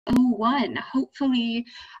101. Hopefully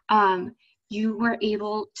you were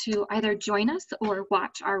able to either join us or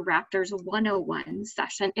watch our Raptors 101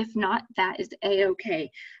 session. If not, that is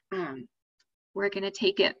a-okay. We're going to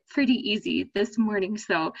take it pretty easy this morning.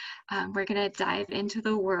 So we're going to dive into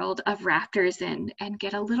the world of raptors and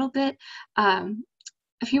get a little bit, a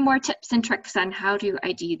few more tips and tricks on how to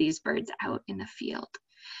ID these birds out in the field.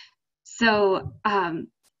 So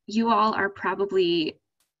you all are probably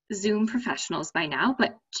Zoom professionals by now,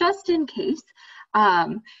 but just in case,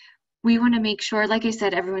 we want to make sure, like I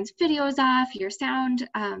said, everyone's video is off, your sound,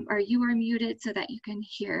 or you are muted so that you can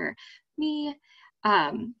hear me.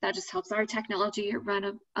 That just helps our technology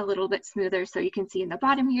run a little bit smoother. So you can see in the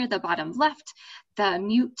bottom here, the bottom left, the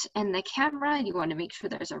mute and the camera. You want to make sure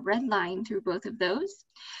there's a red line through both of those.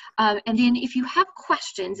 And then if you have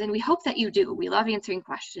questions, and we hope that you do, we love answering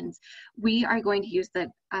questions, we are going to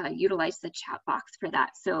utilize the chat box for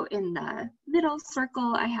that. So in the middle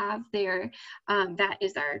circle I have there, that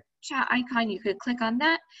is our chat icon. You could click on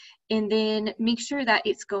that and then make sure that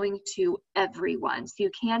it's going to everyone. So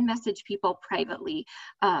you can message people privately,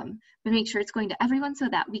 but make sure it's going to everyone so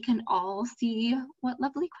that we can all see what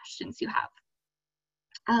lovely questions you have.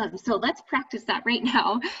 So let's practice that right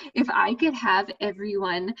now. If I could have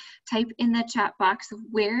everyone type in the chat box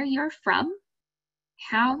where you're from,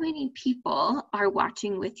 how many people are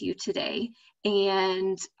watching with you today,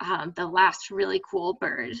 and the last really cool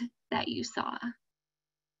bird that you saw.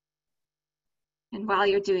 And while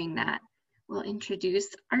you're doing that, we'll introduce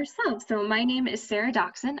ourselves. So my name is Sarah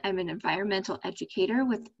Doxson. I'm an environmental educator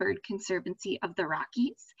with Bird Conservancy of the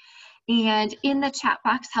Rockies. And in the chat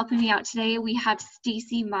box helping me out today, we have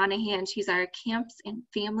Stacy Monahan. She's our Camps and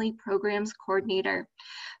Family Programs Coordinator.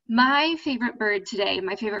 My favorite bird today,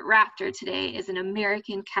 my favorite raptor today, is an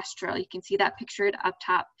American kestrel. You can see that pictured up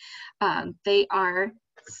top. They are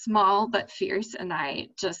small but fierce, and I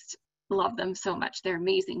just love them so much. They're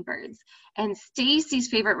amazing birds. And Stacy's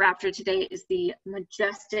favorite raptor today is the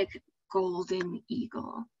majestic golden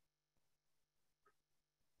eagle.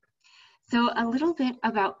 So a little bit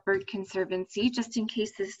about Bird Conservancy, just in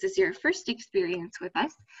case this is your first experience with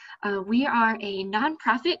us. We are a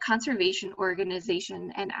nonprofit conservation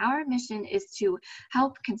organization, and our mission is to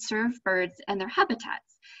help conserve birds and their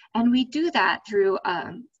habitats. And we do that through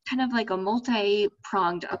kind of like a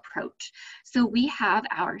multi-pronged approach. So we have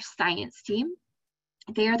our science team.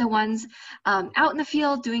 They are the ones out in the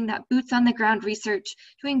field doing that boots on the ground research,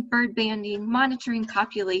 doing bird banding, monitoring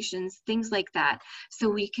populations, things like that, so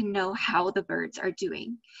we can know how the birds are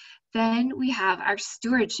doing. Then we have our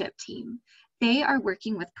stewardship team. They are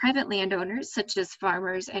working with private landowners such as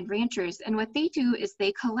farmers and ranchers, and what they do is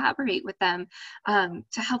they collaborate with them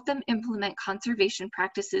to help them implement conservation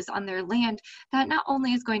practices on their land that not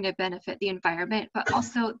only is going to benefit the environment, but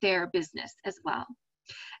also their business as well.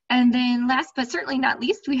 And then last but certainly not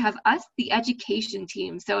least, we have us, the education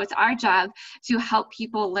team. So it's our job to help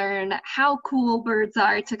people learn how cool birds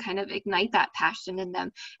are, to kind of ignite that passion in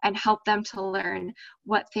them and help them to learn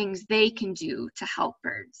what things they can do to help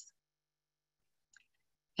birds.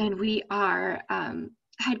 And we are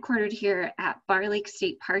headquartered here at Bar Lake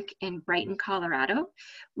State Park in Brighton, Colorado.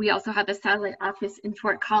 We also have a satellite office in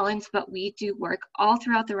Fort Collins, but we do work all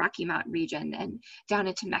throughout the Rocky Mountain region and down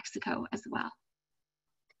into Mexico as well.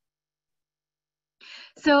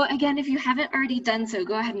 So again, if you haven't already done so,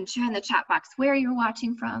 go ahead and share in the chat box where you're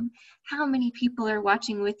watching from, how many people are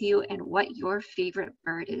watching with you, and what your favorite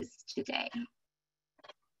bird is today.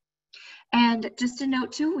 And just a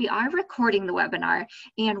note too, we are recording the webinar,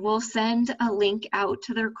 and we'll send a link out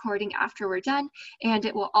to the recording after we're done, and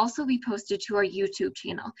it will also be posted to our YouTube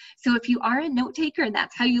channel. So if you are a note taker and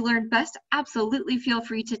that's how you learn best, absolutely feel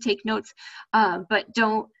free to take notes, but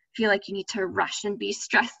don't feel like you need to rush and be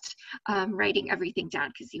stressed writing everything down,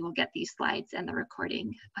 because you will get these slides and the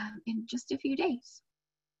recording in just a few days.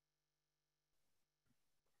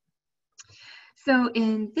 So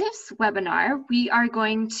in this webinar, we are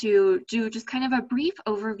going to do just kind of a brief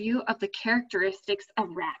overview of the characteristics of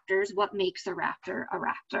raptors, what makes a raptor a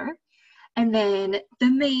raptor. And then the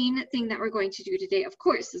main thing that we're going to do today, of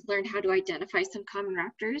course, is learn how to identify some common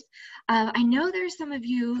raptors. I know there's some of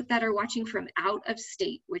you that are watching from out of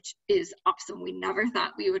state, which is awesome. We never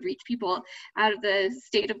thought we would reach people out of the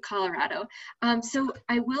state of Colorado. So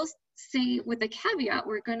I will say, with a caveat,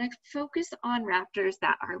 we're going to focus on raptors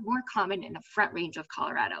that are more common in the Front Range of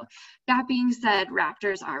Colorado. That being said,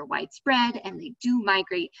 raptors are widespread and they do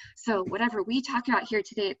migrate. So whatever we talk about here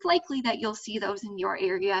today, it's likely that you'll see those in your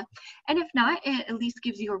area. And if not, it at least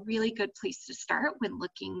gives you a really good place to start when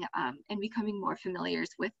looking and becoming more familiar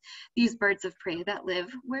with these birds of prey that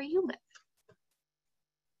live where you live.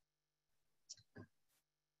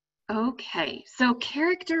 Okay, so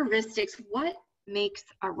characteristics, what makes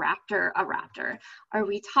a raptor a raptor? Are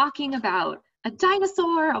we talking about a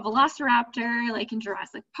dinosaur, a velociraptor, like in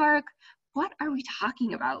Jurassic Park? What are we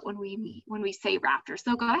talking about when we say raptor?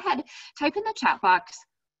 So go ahead, type in the chat box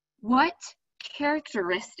what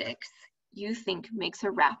characteristics you think makes a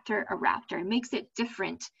raptor, makes it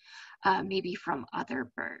different maybe from other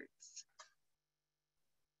birds.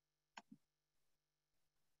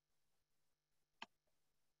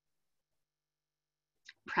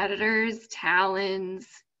 Predators, talons,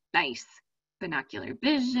 nice. Binocular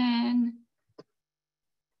vision.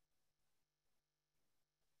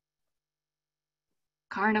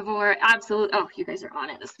 Carnivore, absolute. Oh, you guys are on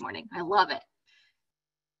it this morning. I love it.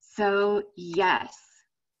 So yes,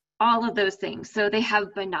 all of those things. So they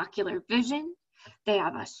have binocular vision. They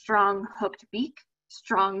have a strong hooked beak,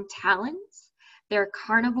 strong talons. They're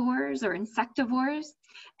carnivores or insectivores.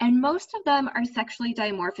 And most of them are sexually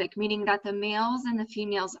dimorphic, meaning that the males and the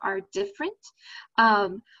females are different,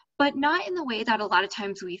 but not in the way that a lot of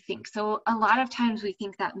times we think. So a lot of times we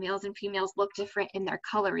think that males and females look different in their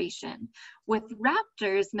coloration. With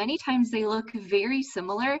raptors, many times they look very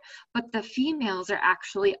similar, but the females are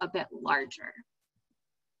actually a bit larger.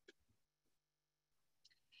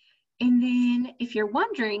 And then if you're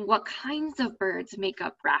wondering what kinds of birds make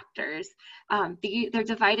up raptors, they're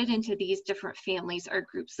divided into these different families or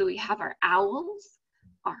groups. So we have our owls,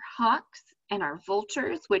 our hawks, and our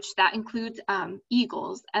vultures, which that includes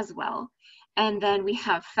eagles as well. And then we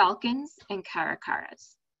have falcons and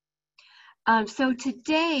caracaras. So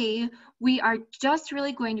today we are just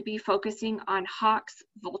really going to be focusing on hawks,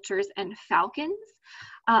 vultures, and falcons.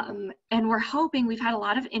 And we're hoping, we've had a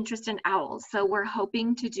lot of interest in owls, so we're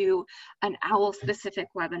hoping to do an owl-specific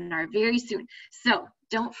webinar very soon. So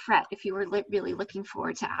don't fret if you were really looking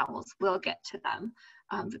forward to owls. We'll get to them.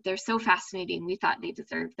 But they're so fascinating, we thought they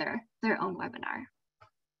deserved their own webinar.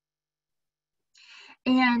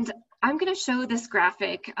 And I'm going to show this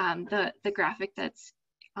graphic, the graphic that's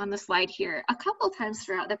on the slide here a couple times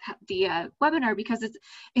throughout the webinar, because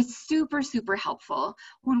it's super helpful.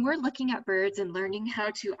 When we're looking at birds and learning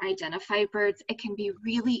how to identify birds, it can be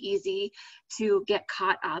really easy to get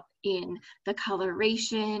caught up in the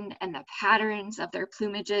coloration and the patterns of their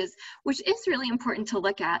plumages, which is really important to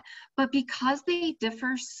look at. But because they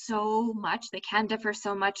differ so much, they can differ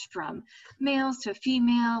so much from males to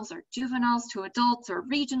females or juveniles to adults or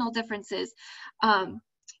regional differences,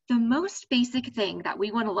 the most basic thing that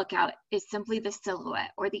we want to look at is simply the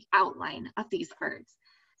silhouette or the outline of these birds.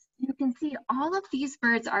 You can see all of these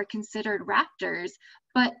birds are considered raptors,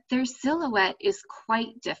 but their silhouette is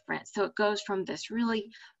quite different. So it goes from this really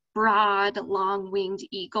broad, long-winged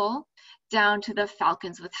eagle down to the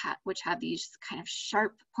falcons which have these kind of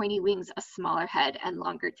sharp, pointy wings, a smaller head, and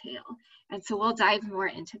longer tail. And so we'll dive more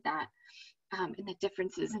into that and the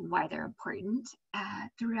differences and why they're important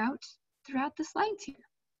throughout the slides here.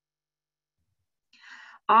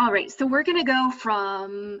 All right, so we're gonna go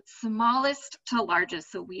from smallest to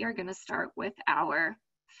largest. So we are gonna start with our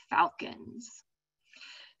falcons.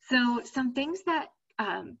 So some things that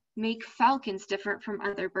make falcons different from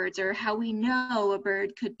other birds, or how we know a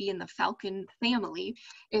bird could be in the falcon family,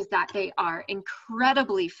 is that they are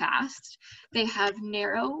incredibly fast. They have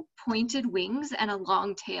narrow pointed wings and a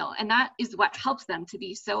long tail. And that is what helps them to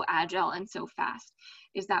be so agile and so fast,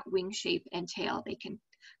 is that wing shape and tail. They can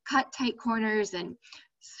cut tight corners and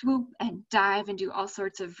swoop and dive and do all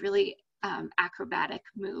sorts of really acrobatic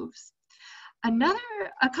moves.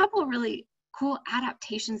 A couple of really cool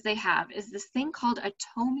adaptations they have is this thing called a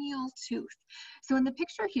tomial tooth. So in the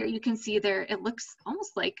picture here, you can see there, it looks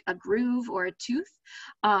almost like a groove or a tooth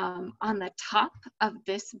on the top of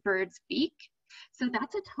this bird's beak. So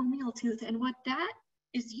that's a tomial tooth, and what that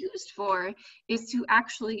is used for is to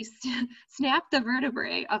actually snap the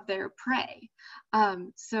vertebrae of their prey.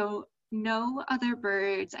 So no other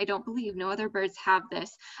birds, I don't believe, no other birds have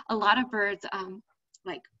this. A lot of birds,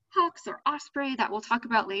 like hawks or osprey that we'll talk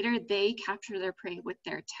about later, they capture their prey with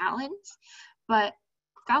their talons, but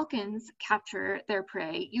falcons capture their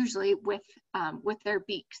prey usually with their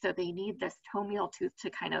beak. So they need this tomial tooth to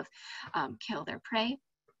kind of kill their prey.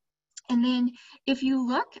 And then if you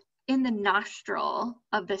look in the nostril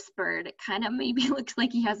of this bird, it kind of maybe looks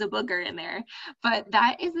like he has a booger in there, but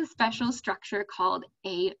that is a special structure called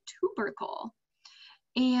a tubercle.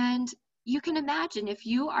 And you can imagine if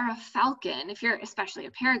you are a falcon, if you're especially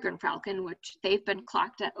a peregrine falcon, which they've been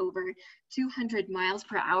clocked at over 200 miles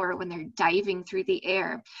per hour when they're diving through the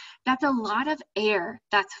air. That's a lot of air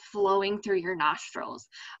that's flowing through your nostrils.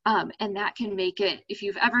 And that can make it, if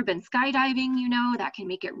you've ever been skydiving, you know, that can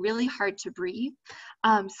make it really hard to breathe.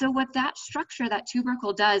 So what that structure, that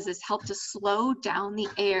tubercle does is help to slow down the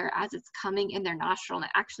air as it's coming in their nostril, and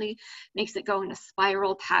it actually makes it go in a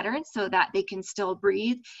spiral pattern so that they can still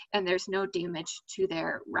breathe and there's no damage to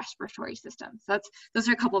their respiratory system. So those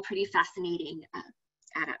are a couple of pretty fascinating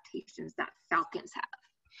adaptations that falcons have.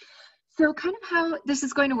 So kind of how this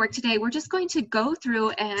is going to work today, we're just going to go through,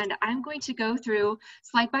 and I'm going to go through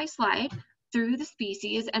slide by slide through the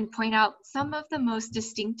species and point out some of the most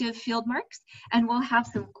distinctive field marks, and we'll have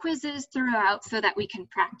some quizzes throughout so that we can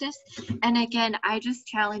practice. And again, I just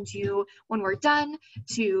challenge you when we're done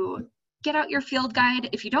to get out your field guide.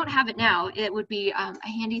 If you don't have it now, it would be a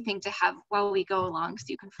handy thing to have while we go along so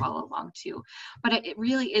you can follow along too. But it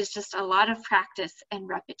really is just a lot of practice and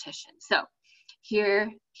repetition. So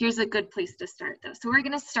here's a good place to start though. So we're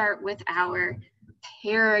gonna start with our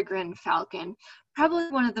peregrine falcon,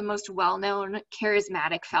 probably one of the most well-known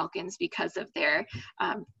charismatic falcons because of their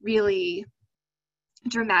really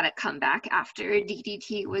dramatic comeback after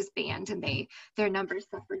DDT was banned, and their numbers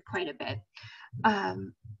suffered quite a bit.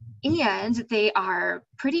 And they are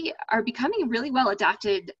becoming really well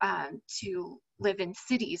adapted to live in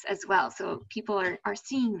cities as well. So people are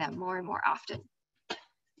seeing them more and more often.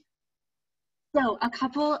 So a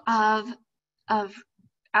couple of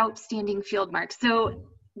outstanding field marks. So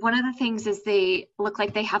one of the things is they look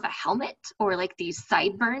like they have a helmet or like these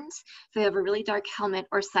sideburns. So they have a really dark helmet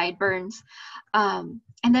or sideburns. And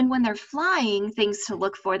then when they're flying, things to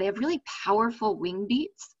look for, they have really powerful wing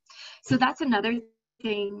beats. So that's another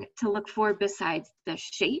thing to look for besides the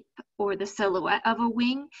shape or the silhouette of a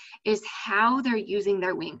wing is how they're using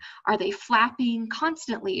their wing. Are they flapping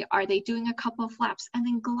constantly? Are they doing a couple of flaps and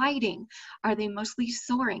then gliding? Are they mostly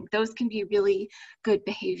soaring? Those can be really good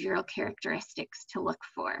behavioral characteristics to look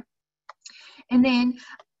for. And then,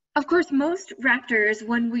 of course, most raptors,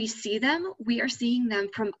 when we see them, we are seeing them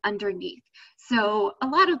from underneath. So a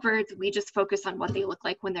lot of birds, we just focus on what they look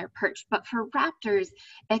like when they're perched. But for raptors,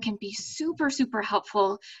 it can be super, super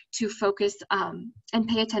helpful to focus and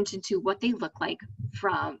pay attention to what they look like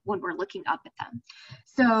from when we're looking up at them.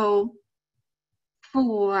 So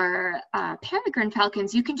for peregrine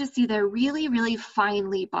falcons, you can just see they're really, really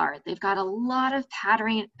finely barred. They've got a lot of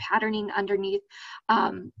patterning underneath,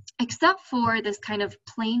 except for this kind of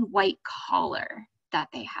plain white collar that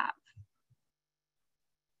they have.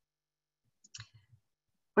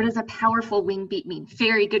 What does a powerful wing beat mean?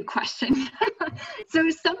 Very good question. So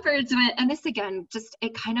some birds, and this again, just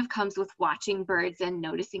it kind of comes with watching birds and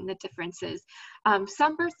noticing the differences.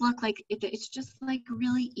 Some birds look like it's just like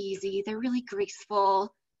really easy. They're really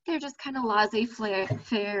graceful. They're just kind of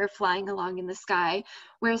laissez-faire flying along in the sky.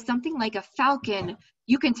 Whereas something like a falcon,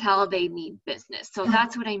 you can tell they mean business. So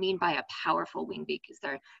that's what I mean by a powerful wing beat, because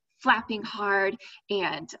they're flapping hard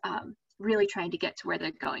and really trying to get to where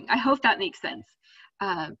they're going. I hope that makes sense.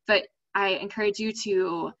 But I encourage you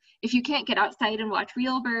to, if you can't get outside and watch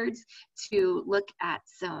real birds, to look at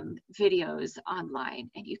some videos online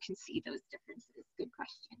and you can see those differences. Good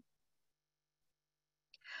question.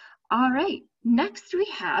 All right, next we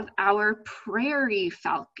have our prairie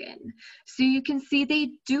falcon. So you can see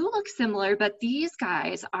they do look similar, but these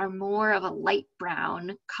guys are more of a light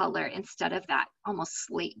brown color instead of that almost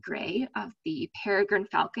slate gray of the peregrine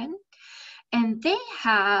falcon. And they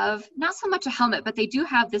have not so much a helmet, but they do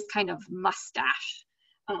have this kind of mustache.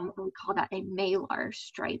 We call that a malar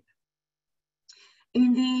stripe.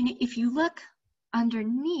 And then if you look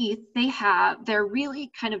underneath, their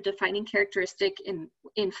really kind of defining characteristic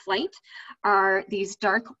in flight are these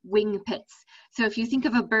dark wing pits. So if you think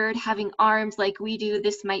of a bird having arms like we do,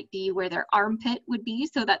 this might be where their armpit would be.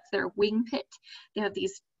 So that's their wing pit. They have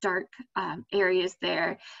these dark areas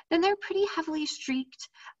there. Then they're pretty heavily streaked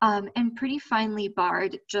and pretty finely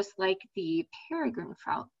barred, just like the peregrine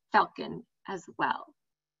falcon as well.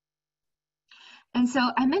 And so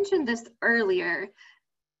I mentioned this earlier,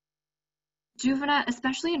 juvenile,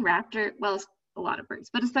 especially in raptor, well, a lot of birds,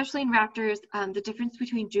 but especially in raptors, the difference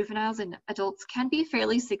between juveniles and adults can be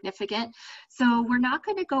fairly significant. So we're not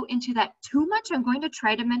going to go into that too much. I'm going to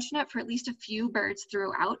try to mention it for at least a few birds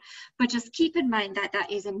throughout, but just keep in mind that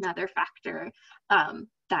that is another factor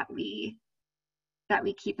that we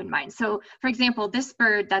keep in mind. So for example, this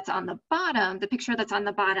bird that's on the bottom, the picture that's on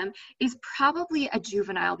the bottom is probably a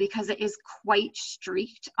juvenile because it is quite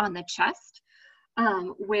streaked on the chest.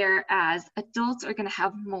 Whereas adults are going to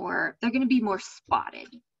have more, they're going to be more spotted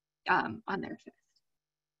on their chest.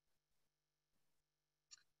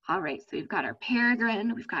 All right, so we've got our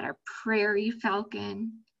peregrine, we've got our prairie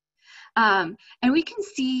falcon. And we can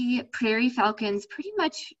see prairie falcons pretty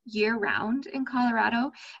much year round in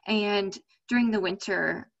Colorado, and during the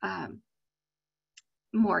winter,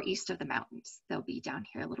 more east of the mountains. They'll be down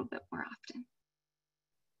here a little bit more often.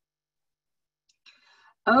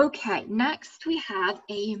 Okay, next we have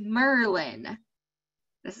a merlin.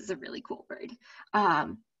 This is a really cool bird.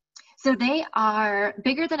 So they are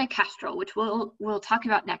bigger than a kestrel, which we'll talk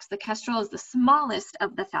about next. The kestrel is the smallest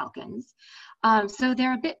of the falcons. So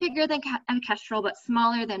they're a bit bigger than a kestrel, but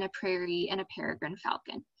smaller than a prairie and a peregrine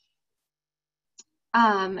falcon.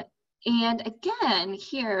 And again,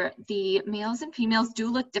 here, the males and females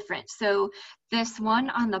do look different. So this one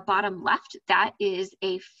on the bottom left, that is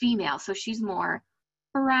a female. So she's more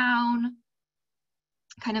brown,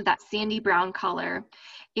 kind of that sandy brown color.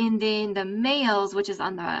 And then the males, which is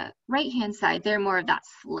on the right-hand side, they're more of that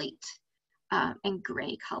slate and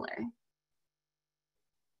gray color.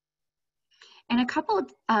 And a couple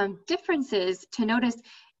differences to notice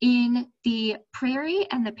in the prairie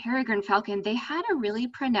and the peregrine falcon, they had a really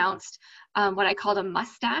pronounced, what I called a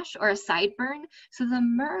mustache or a sideburn. So the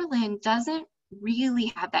merlin doesn't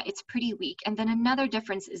really have that. It's pretty weak. And then another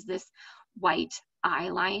difference is this white eye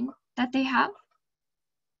line that they have.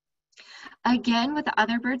 Again, with the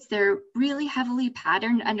other birds, they're really heavily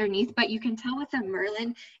patterned underneath, but you can tell with the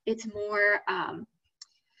merlin, it's more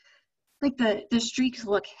like the streaks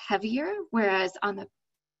look heavier, whereas on the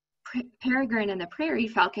peregrine and the prairie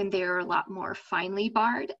falcon, they're a lot more finely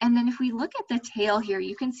barred. And then if we look at the tail here,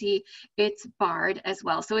 you can see it's barred as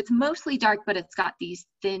well. So it's mostly dark, but it's got these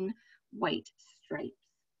thin white stripes.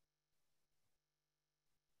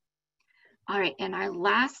 All right, and our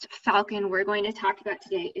last falcon we're going to talk about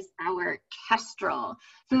today is our kestrel.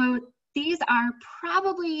 So these are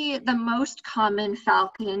probably the most common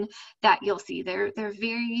falcon that you'll see. They're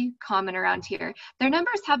very common around here. Their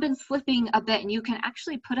numbers have been slipping a bit, and you can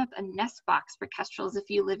actually put up a nest box for kestrels if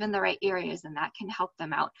you live in the right areas, and that can help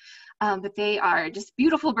them out. But they are just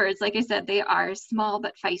beautiful birds. Like I said, they are small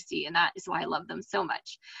but feisty, and that is why I love them so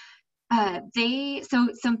much. So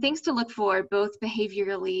some things to look for, both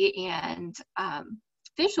behaviorally and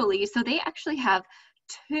visually. So they actually have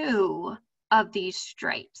 2 of these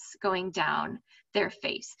stripes going down their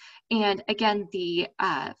face. And again, the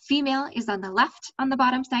female is on the left on the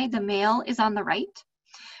bottom side, the male is on the right.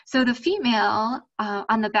 So the female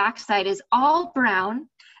on the back side is all brown,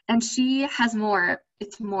 and she has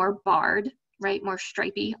it's more barred, right, more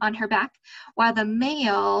stripy on her back, while the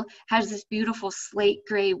male has this beautiful slate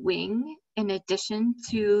gray wing in addition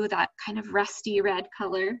to that kind of rusty red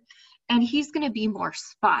color, and he's going to be more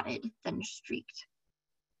spotted than streaked.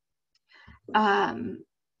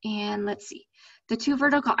 And let's see, the 2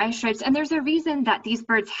 vertical eye stripes, and there's a reason that these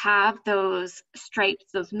birds have those stripes,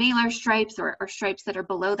 those malar stripes or stripes that are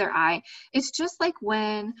below their eye. It's just like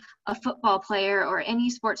when a football player or any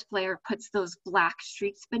sports player puts those black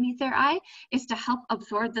streaks beneath their eye, is to help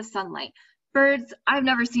absorb the sunlight. Birds, I've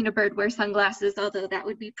never seen a bird wear sunglasses, although that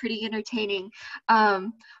would be pretty entertaining.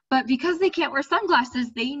 But because they can't wear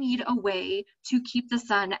sunglasses, they need a way to keep the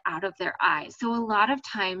sun out of their eyes. So a lot of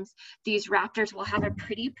times these raptors will have a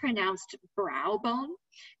pretty pronounced brow bone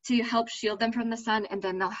to help shield them from the sun, and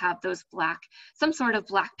then they'll have those some sort of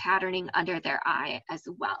black patterning under their eye as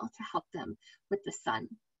well to help them with the sun.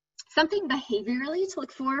 Something behaviorally to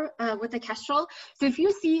look for with a kestrel. So if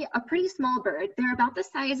you see a pretty small bird, they're about the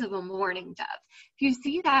size of a mourning dove. If you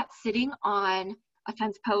see that sitting on a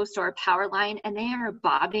fence post or a power line and they are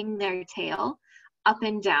bobbing their tail up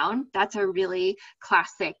and down, that's a really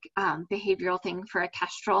classic behavioral thing for a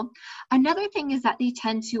kestrel. Another thing is that they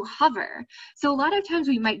tend to hover. So a lot of times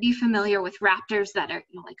we might be familiar with raptors that are,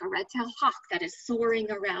 like a red-tailed hawk that is soaring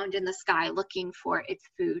around in the sky looking for its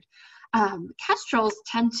food. Kestrels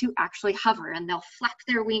tend to actually hover, and they'll flap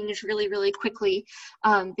their wings really, really quickly.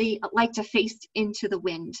 They like to face into the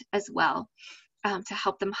wind as well to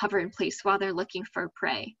help them hover in place while they're looking for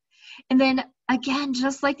prey. And then again,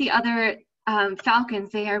 just like the other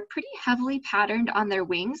falcons, they are pretty heavily patterned on their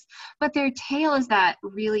wings, but their tail is that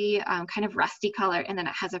really kind of rusty color, and then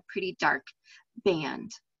it has a pretty dark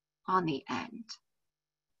band on the end.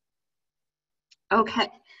 Okay,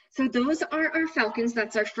 so those are our falcons.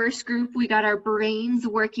 That's our first group. We got our brains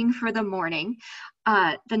working for the morning.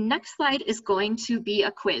 The next slide is going to be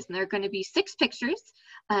a quiz, and there are going to be 6 pictures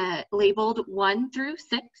labeled 1 through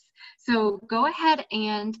 6. So go ahead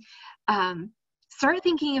and start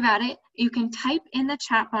thinking about it. You can type in the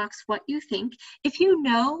chat box what you think. If you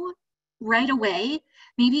know right away,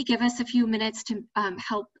 maybe give us a few minutes to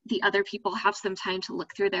help the other people have some time to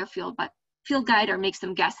look through their field. But field guide or make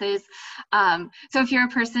some guesses. So if you're a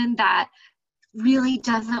person that really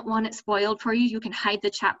doesn't want it spoiled for you, you can hide the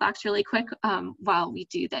chat box really quick while we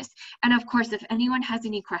do this. And of course, if anyone has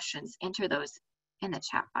any questions, enter those in the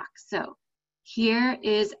chat box. So here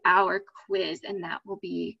is our quiz, and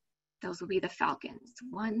those will be the falcons,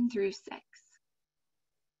 1 through 6.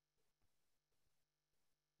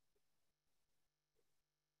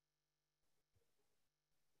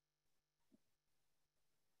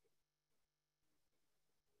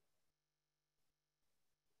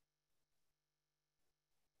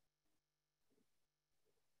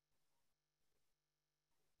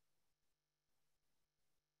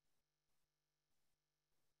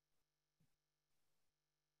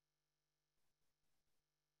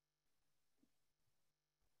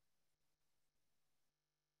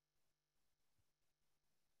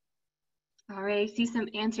 All right, I see some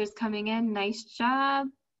answers coming in. Nice job.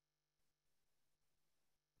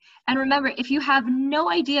 And remember, if you have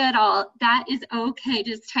no idea at all, that is okay.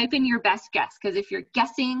 Just type in your best guess, because if you're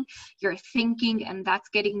guessing, you're thinking, and that's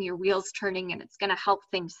getting your wheels turning, and it's going to help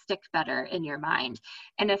things stick better in your mind.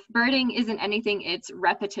 And if birding isn't anything, it's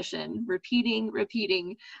repetition. Repeating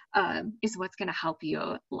is what's going to help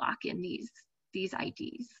you lock in these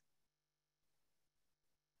IDs.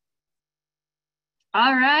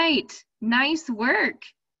 All right, nice work.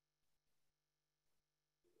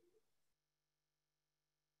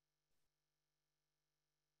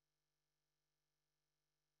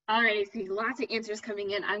 All right, I see lots of answers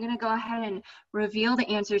coming in. I'm going to go ahead and reveal the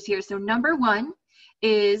answers here. So number 1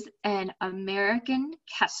 is an American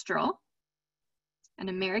kestrel. An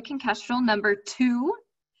American kestrel. Number 2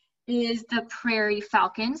 is the prairie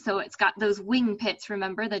falcon. So it's got those wing pits,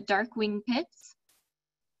 remember, the dark wing pits.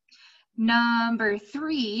 Number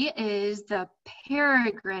 3 is the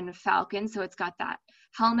peregrine falcon. So it's got that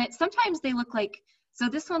helmet. Sometimes they look like, so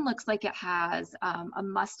this one looks like it has a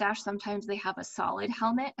mustache. Sometimes they have a solid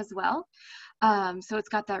helmet as well. So it's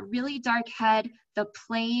got that really dark head, the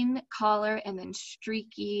plain collar, and then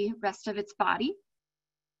streaky rest of its body.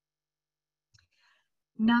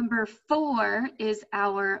 Number 4 is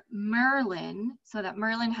our merlin. So that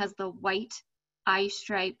merlin has the white eye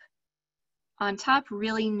stripe on top,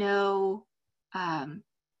 really no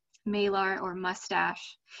malar or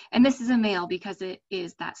mustache. And this is a male because it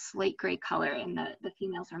is that slate gray color, and the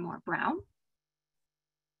females are more brown.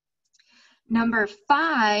 Number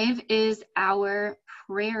 5 is our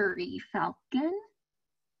prairie falcon.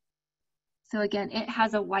 So again, it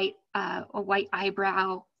has a white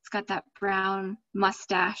eyebrow. It's got that brown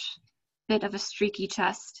mustache, bit of a streaky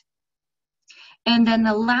chest. And then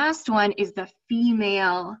the last one is the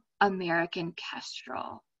female American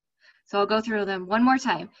kestrel. So I'll go through them one more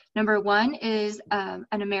time. Number 1 is an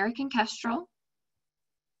American kestrel.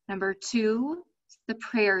 Number 2 is the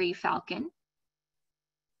prairie falcon.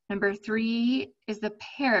 Number 3 is the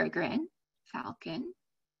peregrine falcon.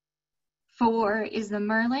 4 is the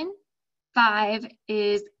merlin. 5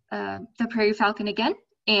 is the prairie falcon again.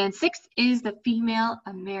 And 6 is the female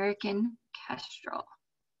American kestrel.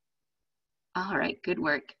 All right, good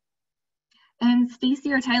work. And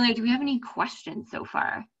Stacy or Tyler, do we have any questions so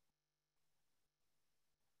far?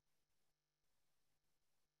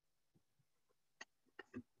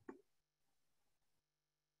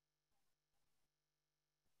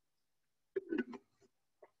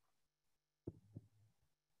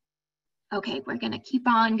 Okay, we're gonna keep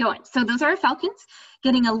on going. So those are our falcons.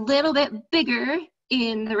 Getting a little bit bigger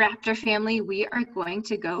in the raptor family, we are going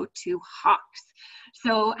to go to hawks.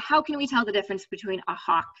 So how can we tell the difference between a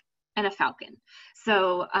hawk and a falcon?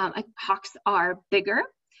 So hawks are bigger.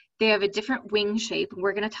 They have a different wing shape.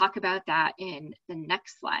 We're gonna talk about that in the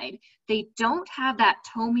next slide. They don't have that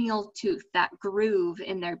tomial tooth, that groove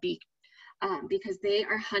in their beak, because they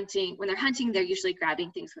are hunting. When they're hunting, they're usually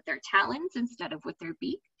grabbing things with their talons instead of with their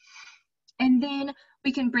beak. And then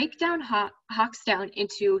we can break down hawks down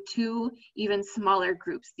into 2 even smaller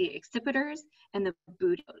groups, the accipiters and the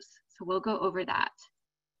budos. So we'll go over that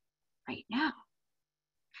right now.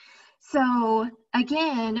 So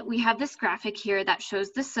again, we have this graphic here that shows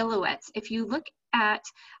the silhouettes. If you look at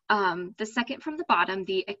the second from the bottom,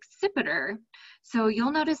 the accipiter, so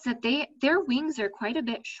you'll notice that their wings are quite a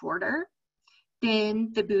bit shorter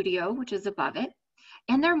than the budio, which is above it,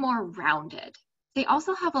 and they're more rounded. They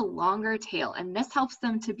also have a longer tail, and this helps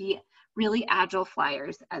them to be really agile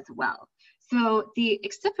flyers as well. So the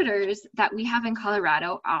accipiters that we have in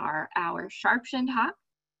Colorado are our sharp-shinned hawk,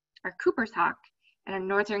 our Cooper's hawk, and our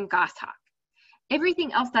northern goshawk.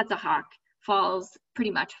 Everything else that's a hawk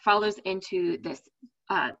pretty much follows into this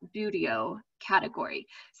budio category.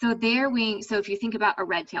 So their wing, so if you think about a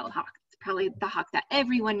red-tailed hawk, it's probably the hawk that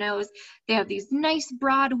everyone knows. They have these nice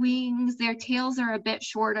broad wings. Their tails are a bit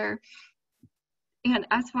shorter. And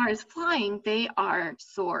as far as flying, they are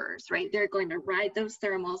soarers, right? They're going to ride those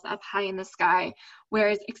thermals up high in the sky,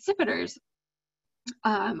 whereas accipiters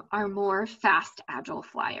are more fast, agile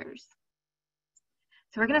flyers.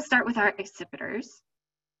 So we're going to start with our accipiters.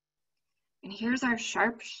 And here's our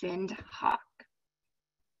sharp-shinned hawk.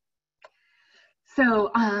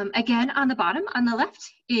 So again, on the bottom, on the left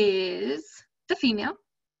is the female,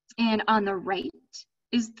 and on the right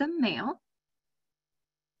is the male.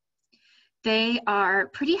 They are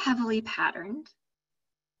pretty heavily patterned.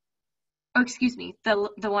 Oh, excuse me, the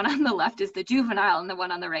one on the left is the juvenile, and the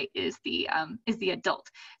one on the right is the adult.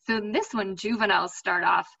 So in this one, juveniles start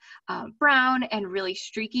off brown and really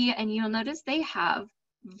streaky, and you'll notice they have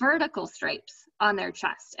vertical stripes on their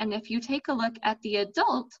chest. And if you take a look at the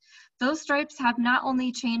adult, those stripes have not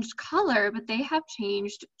only changed color, but they have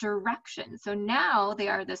changed direction. So now they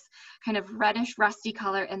are this kind of reddish rusty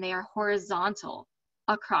color, and they are horizontal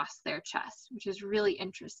across their chest, which is really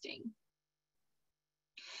interesting.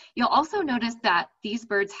 You'll also notice that these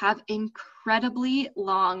birds have incredibly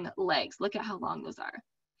long legs. Look at how long those are.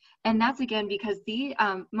 And that's again because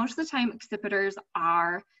most of the time accipiters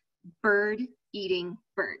are bird-eating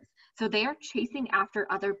birds. So they are chasing after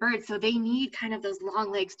other birds. So they need kind of those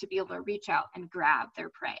long legs to be able to reach out and grab their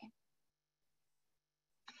prey.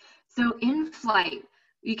 So in flight,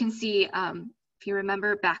 you can see, if you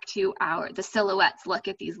remember back to the silhouettes, look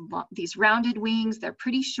at these rounded wings. They're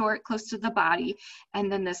pretty short, close to the body,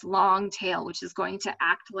 and then this long tail, which is going to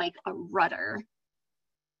act like a rudder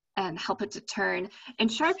and help it to turn.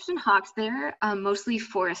 And sharp-shinned hawks, they're mostly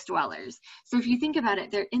forest dwellers. So if you think about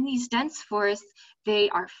it, they're in these dense forests. They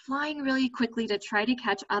are flying really quickly to try to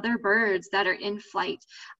catch other birds that are in flight.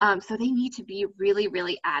 So they need to be really,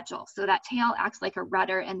 really agile. So that tail acts like a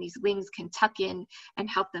rudder, and these wings can tuck in and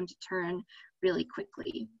help them to turn really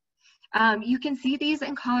quickly. You can see these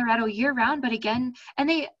in Colorado year-round, but again, and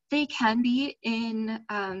they can be in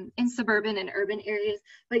suburban and urban areas,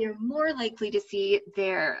 but you're more likely to see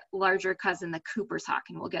their larger cousin, the Cooper's hawk,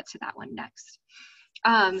 and we'll get to that one next.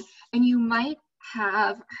 And you might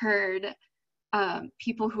have heard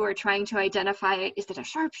people who are trying to identify, is it a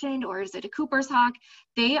sharp-shinned or is it a Cooper's hawk?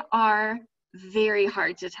 They are very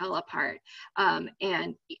hard to tell apart. And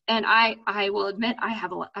I will admit I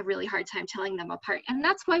have a really hard time telling them apart, and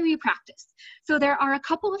that's why we practice. So there are a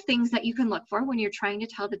couple of things that you can look for when you're trying to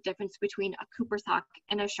tell the difference between a Cooper's hawk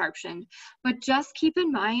and a sharp-shinned, but just keep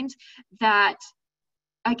in mind that,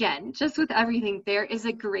 again, just with everything, there is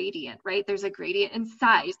a gradient, right? There's a gradient in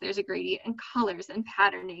size, there's a gradient in colors and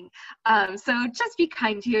patterning. So just be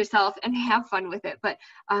kind to yourself and have fun with it. But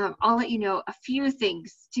I'll let you know a few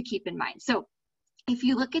things to keep in mind. So if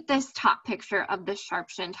you look at this top picture of the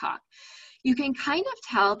sharp-shinned hawk, you can kind of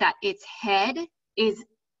tell that its head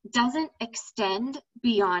doesn't extend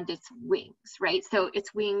beyond its wings, right? So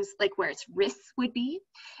its wings, like where its wrists would be,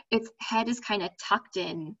 its head is kind of tucked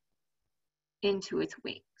into its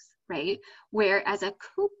wings, right? Whereas a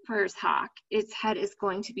Cooper's hawk, its head is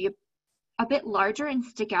going to be a bit larger and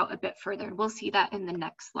stick out a bit further. And we'll see that in the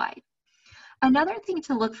next slide. Another thing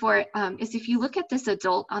to look for is if you look at this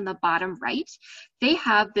adult on the bottom right, they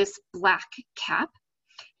have this black cap.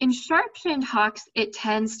 In sharp-shinned hawks, it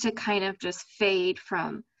tends to kind of just fade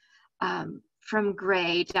from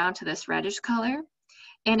gray down to this reddish color.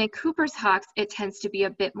 And in Cooper's hawks, it tends to be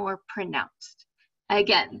a bit more pronounced.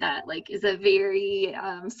 Again, that is a very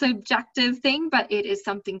subjective thing, but it is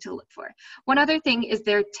something to look for. One other thing is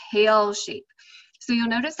their tail shape. So you'll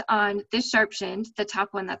notice on this sharp-shinned, the top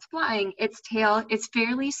one that's flying, its tail is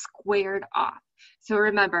fairly squared off. So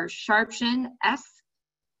remember, sharp-shinned,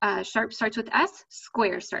 sharp starts with S,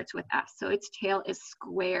 square starts with S. So its tail is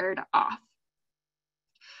squared off.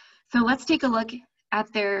 So let's take a look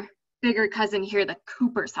at their bigger cousin here, the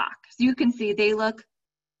Cooper's hawk. So you can see they look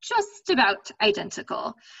just about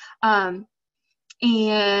identical. And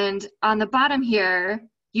on the bottom here,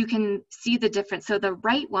 you can see the difference. So the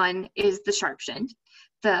right one is the sharp-shinned.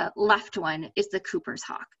 The left one is the Cooper's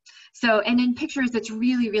hawk. So, and in pictures, it's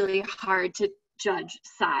really, really hard to judge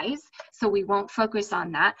size. So we won't focus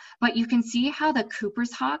on that, but you can see how the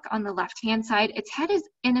Cooper's hawk on the left-hand side, its head is,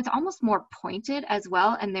 and it's almost more pointed as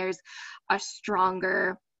well. And there's a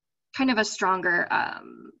stronger,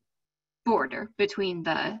 border between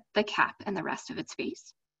the cap and the rest of its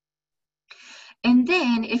face. And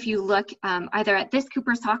then if you look either at this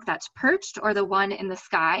Cooper's hawk that's perched or the one in the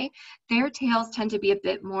sky, their tails tend to be a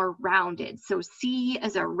bit more rounded. So C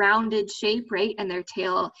is a rounded shape, right? And their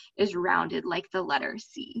tail is rounded like the letter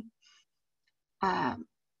C.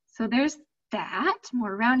 So there's that,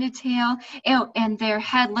 more rounded tail. Oh, and their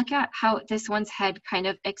head, look at how this one's head kind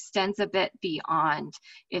of extends a bit beyond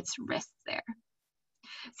its wrists there.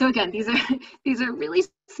 So again, these are really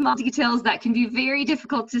small details that can be very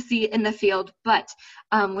difficult to see in the field, but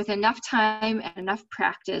with enough time and enough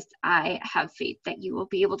practice, I have faith that you will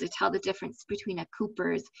be able to tell the difference between a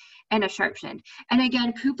Cooper's and a sharp-shinned. And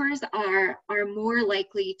again, Coopers are more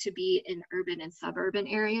likely to be in urban and suburban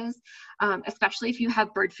areas, especially if you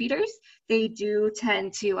have bird feeders. They do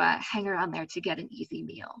tend to hang around there to get an easy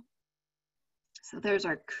meal. So there's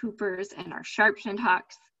our Coopers and our sharp-shinned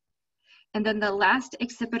hawks. And then the last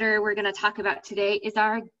accipiter we're going to talk about today is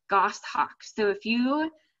our goshawk. So if you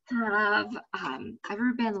have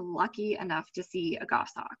ever been lucky enough to see a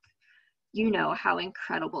goshawk, you know how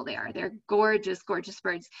incredible they are. They're gorgeous, gorgeous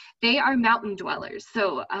birds. They are mountain dwellers.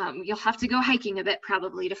 So you'll have to go hiking a bit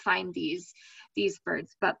probably to find these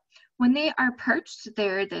birds. But when they are perched,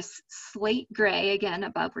 they're this slate gray, again,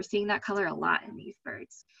 above. We're seeing that color a lot in these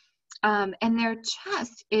birds. And their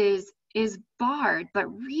chest is barred, but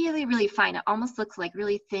really, really fine. It almost looks like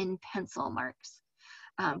really thin pencil marks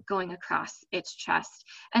going across its chest.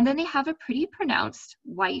 And then they have a pretty pronounced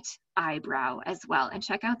white eyebrow as well. And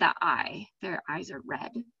check out that eye. Their eyes are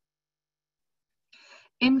red.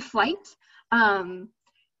 In flight,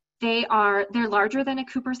 they're larger than a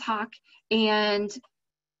Cooper's hawk. And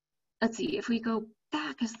let's see, if we go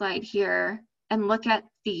back a slide here and look at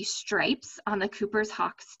the stripes on the Cooper's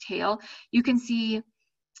hawk's tail, you can see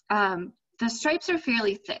the stripes are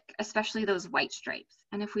fairly thick, especially those white stripes.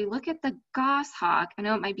 And if we look at the goshawk, I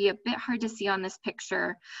know it might be a bit hard to see on this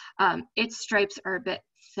picture, its stripes are a bit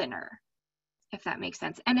thinner, if that makes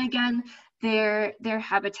sense. And again, their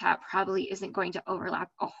habitat probably isn't going to overlap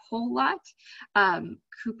a whole lot.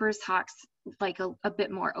 Cooper's hawks like a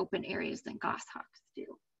bit more open areas than goshawks do.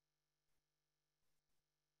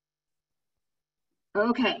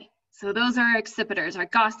 Okay, so those are our accipiters, our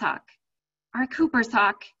goshawk, our Cooper's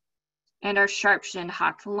hawk, and our sharp-shinned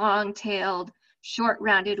hawk, long-tailed,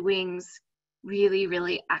 short-rounded wings, really,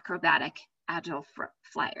 really acrobatic, agile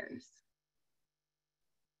flyers.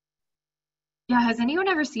 Yeah, has anyone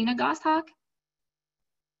ever seen a goshawk?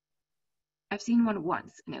 I've seen one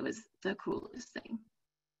once, and it was the coolest thing.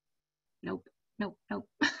 Nope, nope, nope.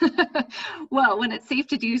 Well, when it's safe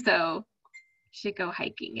to do so, you should go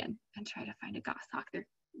hiking and try to find a goshawk. They're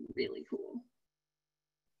really cool.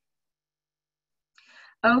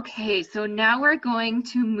 Okay, so now we're going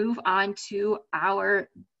to move on to our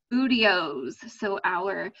bootios, so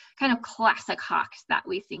our kind of classic hawks that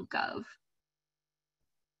we think of.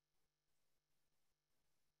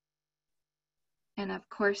 And of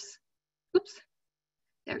course, oops,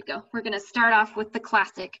 there we go. We're going to start off with the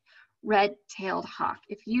classic red-tailed hawk.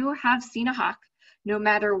 If you have seen a hawk, no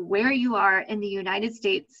matter where you are in the United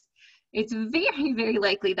States, it's very, very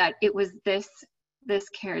likely that it was this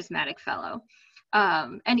charismatic fellow.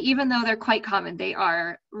 And even though they're quite common, they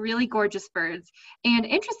are really gorgeous birds. And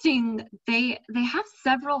interesting, they have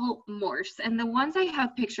several morphs, and the ones I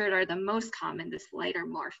have pictured are the most common, this lighter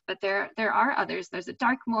morph, but there are others. There's a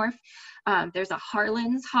dark morph. There's a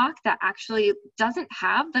Harlan's hawk that actually doesn't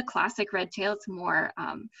have the classic red tail. It's more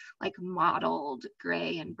like mottled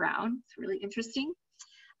gray and brown. It's really interesting.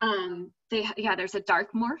 There's a dark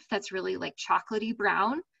morph that's really like chocolatey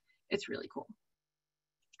brown. It's really cool.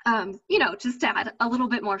 You know, just to add a little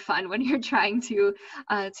bit more fun when you're trying to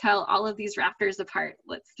tell all of these raptors apart,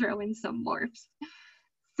 let's throw in some morphs.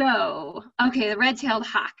 So, okay, the red-tailed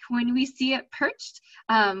hawk. When we see it perched,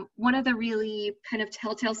 one of the really kind of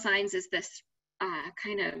telltale signs is this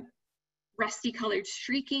kind of rusty colored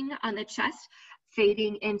streaking on the chest,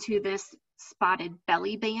 fading into this spotted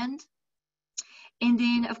belly band. And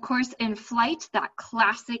then, of course, in flight, that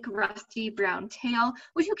classic rusty brown tail,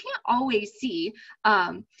 which you can't always see.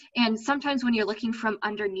 And sometimes when you're looking from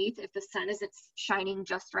underneath, if the sun isn't shining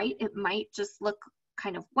just right, it might just look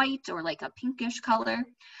kind of white or like a pinkish color.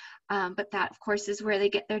 But that, of course, is where they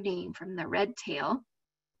get their name, from the red tail.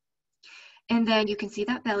 And then you can see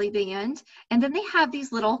that belly band. And then they have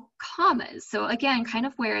these little commas. So again, kind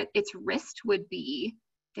of where its wrist would be,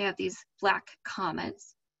 they have these black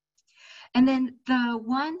commas. And then the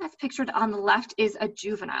one that's pictured on the left is a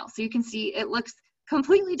juvenile. So you can see it looks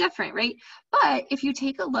completely different, right? But if you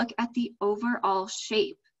take a look at the overall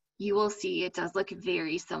shape, you will see it does look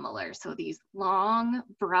very similar. So these long,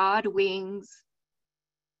 broad wings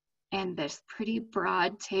and this pretty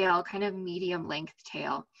broad tail, kind of medium length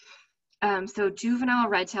tail. So juvenile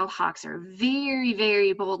red-tailed hawks are very,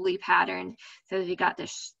 very boldly patterned. So you got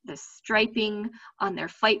this striping on their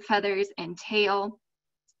flight feathers and tail,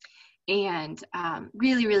 and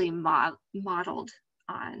really, really modeled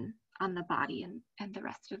on the body and the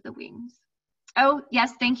rest of the wings. Oh,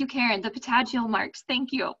 yes, thank you, Karen, the patagial marks,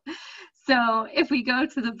 thank you. So if we go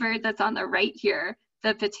to the bird that's on the right here,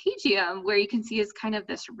 the patagium, where you can see is kind of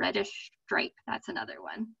this reddish stripe, that's another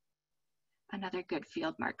one. Another good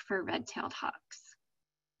field mark for red-tailed hawks.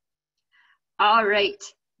 All right,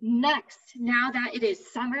 next, now that it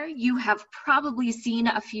is summer, you have probably seen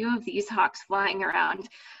a few of these hawks flying around.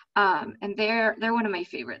 And they're one of my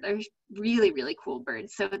favorite. They're really, really cool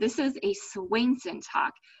birds. So this is a Swainson's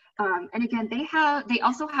hawk. And again, they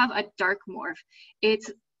also have a dark morph.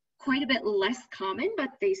 It's quite a bit less common, but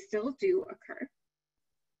they still do occur.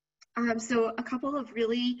 So a couple of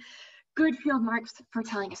really good field marks for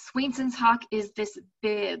telling a Swainson's hawk is this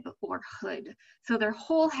bib or hood. So their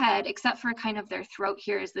whole head, except for kind of their throat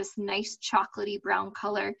here, is this nice chocolatey brown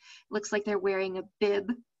color. Looks like they're wearing a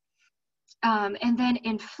bib. And then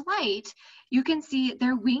in flight, you can see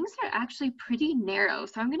their wings are actually pretty narrow.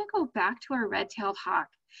 So I'm going to go back to our red-tailed hawk,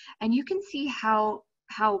 and you can see how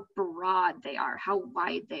broad they are, how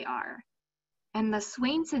wide they are. And the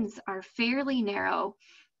Swainson's are fairly narrow,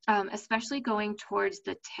 especially going towards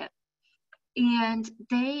the tip. And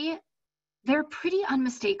they're pretty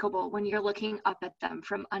unmistakable when you're looking up at them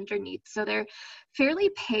from underneath. So they're fairly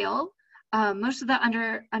pale. Most of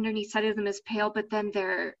the underneath side of them is pale, but then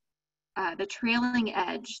the trailing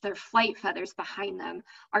edge, their flight feathers behind them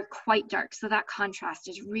are quite dark. So that contrast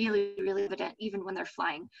is really, really evident even when they're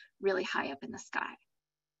flying really high up in the sky.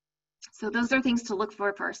 So those are things to look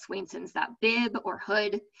for our Swainson's, that bib or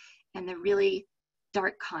hood and the really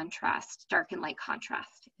dark contrast, dark and light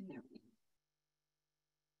contrast in their wings.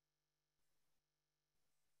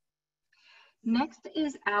 Next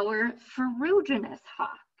is our ferruginous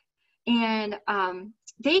hawk. And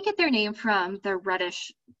they get their name from the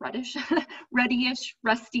reddish,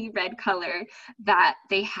 rusty red color that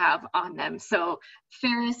they have on them. So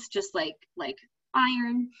ferrous, just like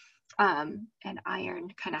iron, and iron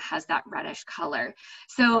kind of has that reddish color.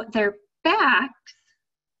 So their backs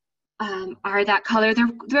are that color.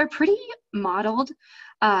 They're pretty mottled.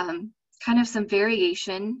 Kind of some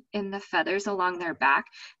variation in the feathers along their back.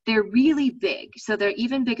 They're really big, so they're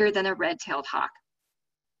even bigger than a red-tailed hawk.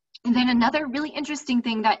 And then another really interesting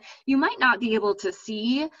thing that you might not be able to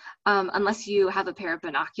see unless you have a pair of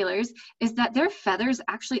binoculars is that their feathers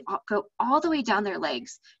actually go all the way down their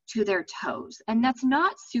legs to their toes. And that's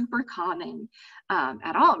not super common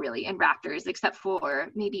at all, really, in raptors, except for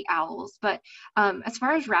maybe owls. But as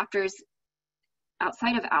far as raptors,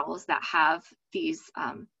 outside of owls that have these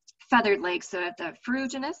feathered legs, so the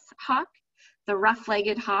ferruginous hawk, the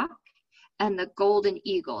rough-legged hawk, and the golden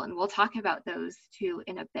eagle, and we'll talk about those two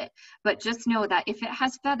in a bit. But just know that if it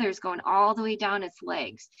has feathers going all the way down its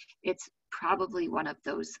legs, it's probably one of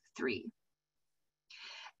those three.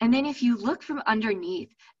 And then if you look from underneath,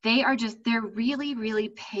 they're really, really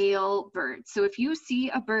pale birds. So if you see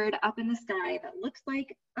a bird up in the sky that looks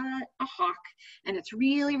like a hawk, and it's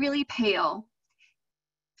really, really pale,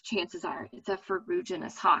 chances are it's a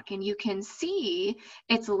ferruginous hawk. And you can see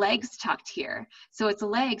its legs tucked here. So its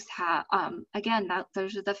legs have, again,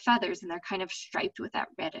 those are the feathers, and they're kind of striped with that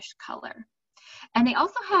reddish color. And they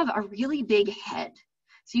also have a really big head.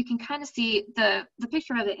 So you can kind of see the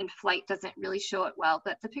picture of it in flight doesn't really show it well,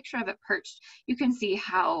 but the picture of it perched, you can see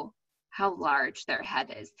how large their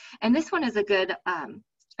head is. And this one is a good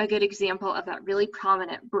example of that really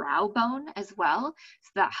prominent brow bone as well. So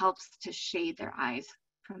that helps to shade their eyes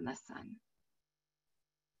from the sun.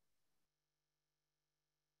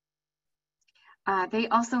 They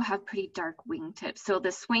also have pretty dark wingtips. So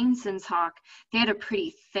the Swainson's hawk, they had a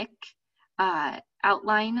pretty thick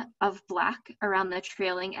outline of black around the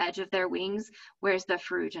trailing edge of their wings, whereas the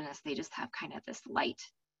ferruginous, they just have kind of this light,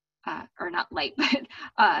 or not light,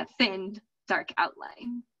 but thin, dark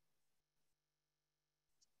outline.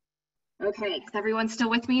 Okay, is everyone still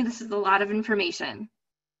with me? This is a lot of information.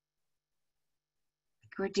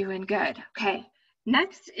 We're doing good. Okay,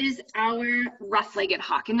 next is our rough-legged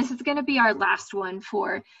hawk, and this is going to be our last one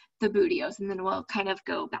for the Bootios, and then we'll kind of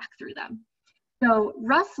go back through them. So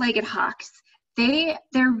rough-legged hawks, they're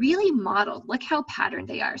really mottled. Look how patterned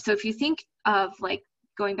they are. So if you think of like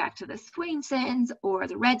going back to the Swainson's or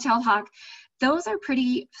the red-tailed hawk, those are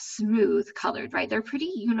pretty smooth colored, right? They're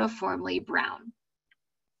pretty uniformly brown.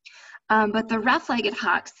 But the rough-legged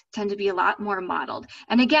hawks tend to be a lot more mottled.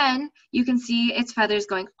 And again, you can see its feathers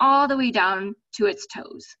going all the way down to its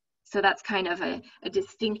toes. So that's kind of a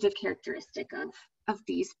distinctive characteristic of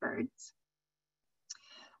these birds.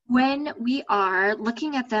 When we are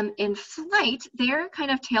looking at them in flight, their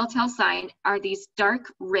kind of telltale sign are these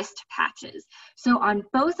dark wrist patches. So on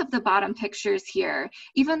both of the bottom pictures here,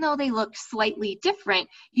 even though they look slightly different,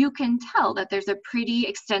 you can tell that there's a pretty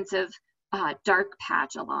extensive dark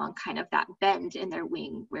patch along kind of that bend in their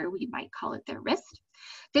wing where we might call it their wrist.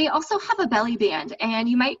 They also have a belly band, and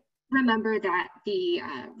you might remember that the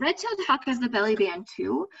red-tailed hawk has the belly band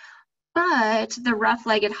too. But the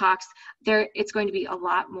rough-legged hawks, it's going to be a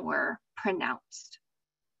lot more pronounced.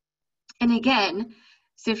 And again,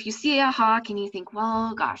 so if you see a hawk and you think,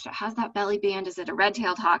 well, gosh, it has that belly band, is it a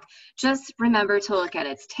red-tailed hawk? Just remember to look at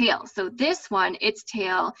its tail. So this one, its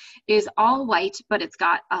tail is all white, but it's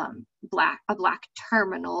got a black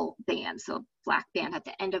terminal band, so a black band at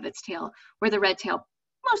the end of its tail, where the red tail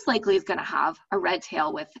most likely is going to have a red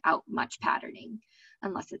tail without much patterning,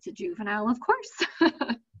 unless it's a juvenile, of course.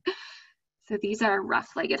 So these are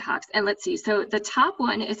rough-legged hawks. And let's see, so the top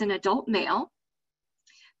one is an adult male.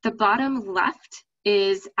 The bottom left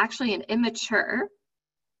is actually an immature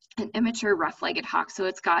rough-legged hawk. So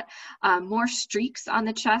it's got more streaks on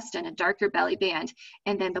the chest and a darker belly band.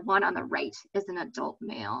 And then the one on the right is an adult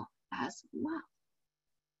male as well.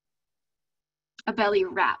 A belly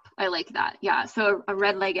wrap, I like that. Yeah, so a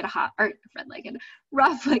rough-legged hawk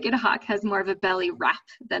has more of a belly wrap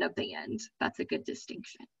than a band. That's a good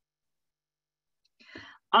distinction.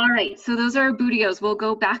 All right, so those are our bootios. We'll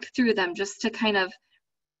go back through them just to kind of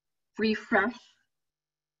refresh.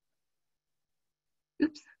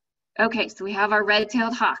 Oops. Okay, so we have our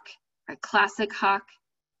red-tailed hawk, our classic hawk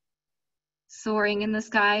soaring in the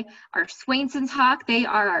sky. Our Swainson's hawk, they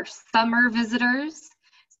are our summer visitors.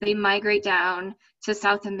 They migrate down to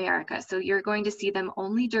South America. So you're going to see them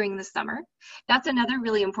only during the summer. That's another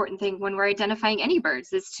really important thing when we're identifying any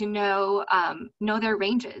birds, is to know their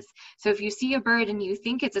ranges. So if you see a bird and you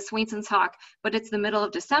think it's a Swainson's hawk, but it's the middle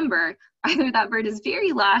of December, either that bird is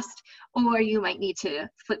very lost, or you might need to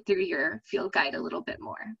flip through your field guide a little bit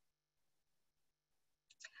more.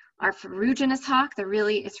 Our ferruginous hawk,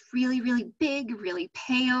 it's really, really big, really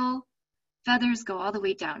pale. Feathers go all the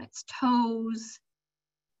way down its toes.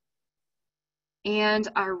 And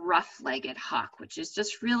our rough-legged hawk, which is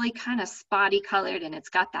just really kind of spotty colored, and it's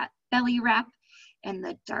got that belly wrap and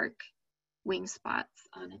the dark wing spots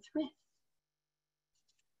on its wrist.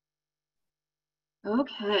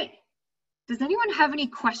 Okay, does anyone have any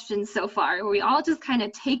questions so far? Are we all just kind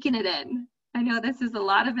of taking it in? I know this is a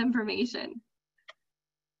lot of information.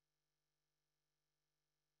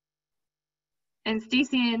 And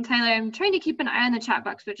Stacy and Tyler, I'm trying to keep an eye on the chat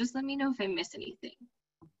box, but just let me know if I miss anything.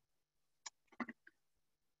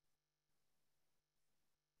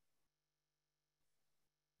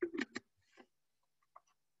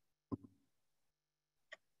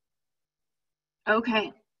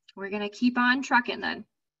 Okay, we're gonna keep on trucking then.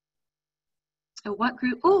 So what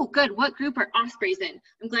group, oh good, what group are ospreys in?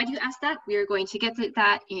 I'm glad you asked that. We are going to get to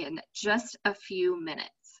that in just a few minutes.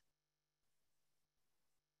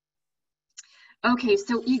 Okay,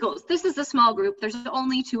 so eagles, this is a small group. There's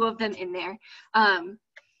only 2 of them in there.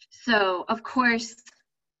 So of course,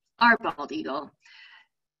 our bald eagle.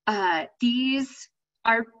 These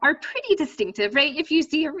are pretty distinctive, right? If you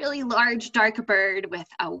see a really large dark bird with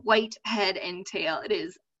a white head and tail, it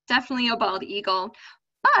is definitely a bald eagle.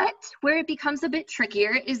 But where it becomes a bit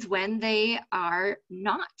trickier is when they are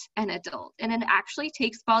not an adult. And it actually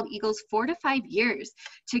takes bald eagles 4 to 5 years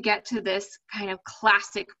to get to this kind of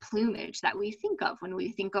classic plumage that we think of when we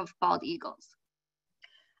think of bald eagles.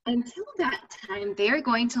 Until that time, they're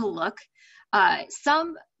going to look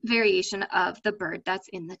some variation of the bird that's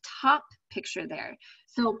in the top picture there.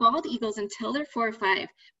 So bald eagles, until they're 4 or 5,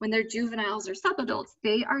 when they're juveniles or subadults,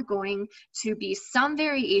 they are going to be some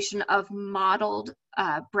variation of mottled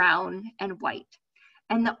brown and white.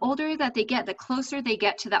 And the older that they get, the closer they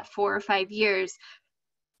get to that 4 or 5 years,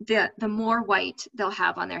 the more white they'll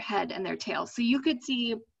have on their head and their tail. So you could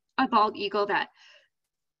see a bald eagle that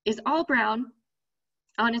is all brown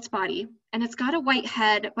on its body, and it's got a white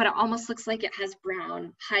head, but it almost looks like it has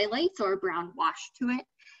brown highlights or a brown wash to it.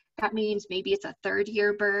 That means maybe it's a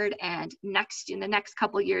 3rd-year bird, and in the next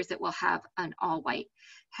couple years, it will have an all-white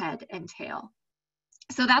head and tail.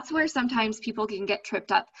 So that's where sometimes people can get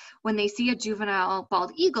tripped up when they see a juvenile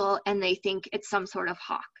bald eagle and they think it's some sort of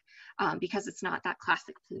hawk, because it's not that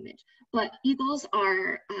classic plumage. But eagles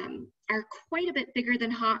are quite a bit bigger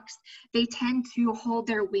than hawks. They tend to hold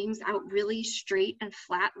their wings out really straight and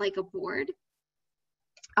flat like a board.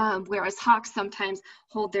 Whereas hawks sometimes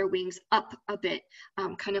hold their wings up a bit,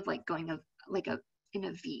 kind of like going in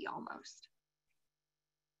a V almost.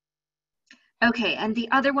 Okay, and the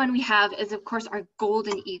other one we have is, of course, our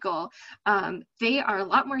golden eagle. They are a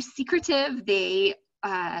lot more secretive.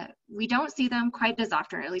 We don't see them quite as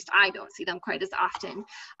often, or at least I don't see them quite as often.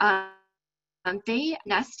 They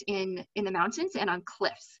nest in the mountains and on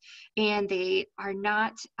cliffs, and they are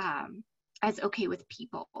not as okay with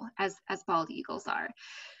people as bald eagles are.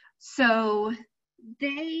 So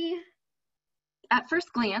they, at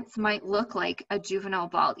first glance, might look like a juvenile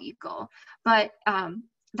bald eagle, but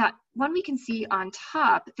that one we can see on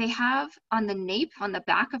top, they have on the nape, on the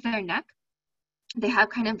back of their neck, they have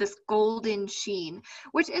kind of this golden sheen,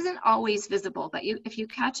 which isn't always visible, but if you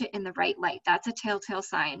catch it in the right light, that's a telltale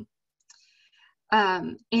sign.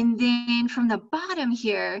 And then from the bottom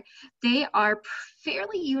here, they are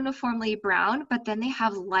fairly uniformly brown, but then they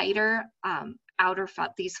have lighter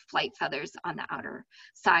these flight feathers on the outer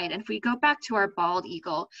side. And if we go back to our bald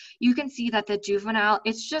eagle, you can see that the juvenile,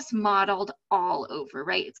 it's just mottled all over,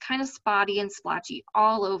 right? It's kind of spotty and splotchy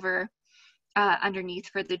all over underneath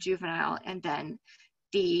for the juvenile. And then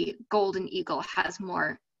the golden eagle has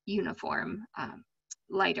more uniform,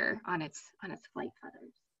 lighter on its flight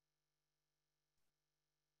feathers.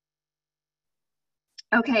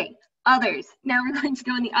 Okay, others. Now we're going to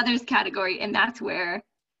go in the others category, and that's where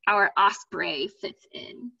our osprey fits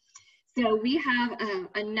in. So we have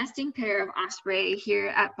a nesting pair of osprey here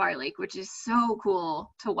at Bar Lake, which is so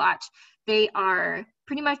cool to watch. They are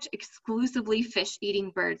pretty much exclusively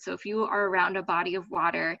fish-eating birds. So if you are around a body of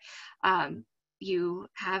water, you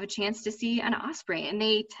have a chance to see an osprey, and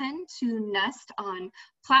they tend to nest on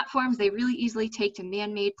platforms they really easily take to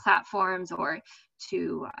man-made platforms or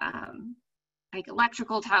to like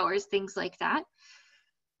electrical towers, things like that.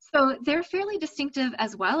 So they're fairly distinctive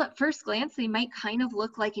as well. At first glance, they might kind of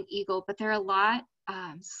look like an eagle, but they're a lot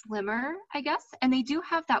slimmer, I guess. And they do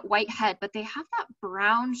have that white head, but they have that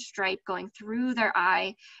brown stripe going through their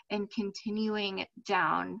eye and continuing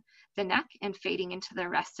down the neck and fading into the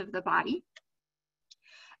rest of the body.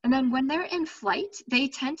 And then when they're in flight, they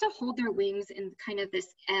tend to hold their wings in kind of this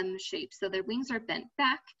M shape. So their wings are bent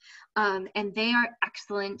back, and they are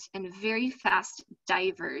excellent and very fast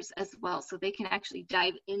divers as well. So they can actually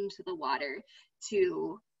dive into the water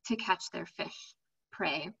to catch their fish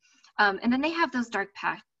prey. And then they have those dark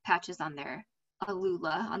patches on their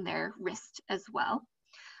alula, on their wrist as well.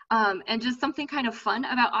 And just something kind of fun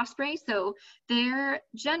about osprey. So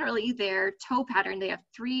generally their toe pattern, they have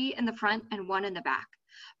 3 in the front and 1 in the back.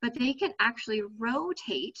 But they can actually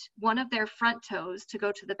rotate one of their front toes to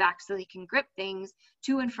go to the back so they can grip things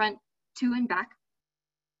 2 in front, 2 in back.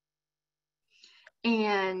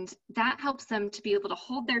 And that helps them to be able to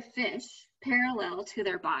hold their fish parallel to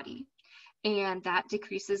their body. And that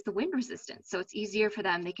decreases the wind resistance. So it's easier for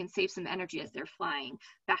them. They can save some energy as they're flying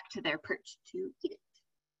back to their perch to eat it.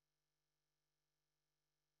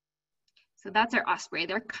 So that's our osprey.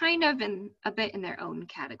 They're kind of a bit in their own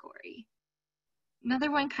category.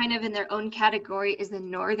 Another one kind of in their own category is the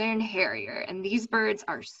northern harrier. And these birds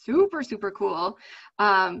are super, super cool.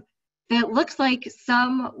 It looks like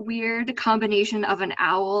some weird combination of an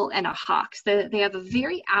owl and a hawk. So they have a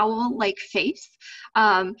very owl-like face.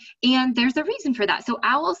 And there's a reason for that. So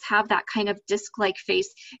owls have that kind of disc-like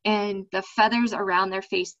face, and the feathers around their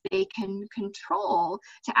face, they can control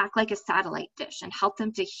to act like a satellite dish and help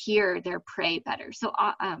them to hear their prey better. So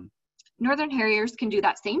northern harriers can do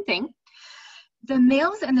that same thing. The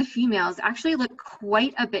males and the females actually look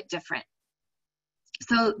quite a bit different.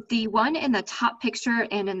 So the one in the top picture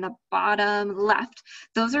and in the bottom left,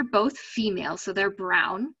 those are both females, so they're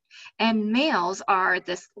brown, and males are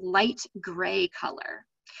this light gray color.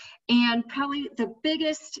 And probably the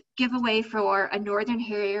biggest giveaway for a northern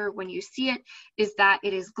harrier when you see it is that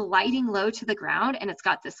it is gliding low to the ground and it's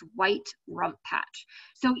got this white rump patch.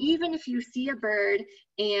 So even if you see a bird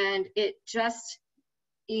and it just,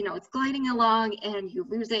 it's gliding along and you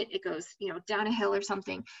lose it, it goes, down a hill or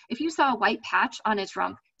something. If you saw a white patch on its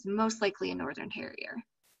rump, it's most likely a northern harrier.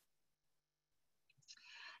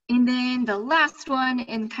 And then the last one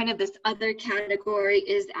in kind of this other category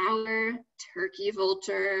is our turkey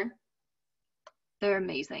vulture. They're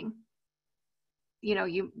amazing.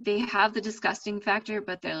 They have the disgusting factor,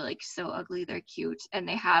 but they're like so ugly, they're cute, and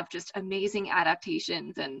they have just amazing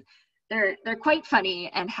adaptations, and they're quite funny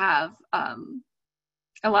and have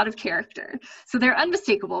a lot of character. So they're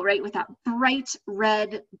unmistakable, right? With that bright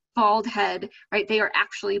red bald head, right? They are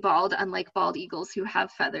actually bald, unlike bald eagles who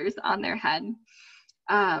have feathers on their head.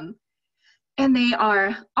 And they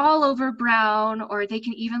are all over brown, or they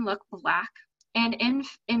can even look black. And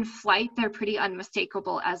in flight, they're pretty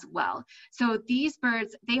unmistakable as well. So these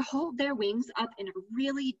birds, they hold their wings up in a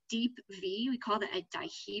really deep V. We call that a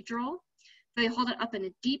dihedral. They hold it up in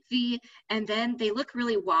a deep V, and then they look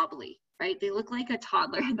really wobbly, right? They look like a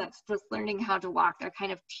toddler that's just learning how to walk. They're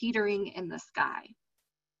kind of teetering in the sky.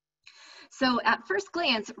 So at first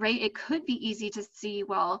glance, right, it could be easy to see,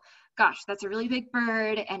 well, gosh, that's a really big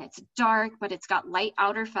bird and it's dark, but it's got light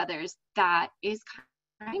outer feathers. That is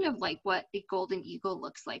kind of like what a golden eagle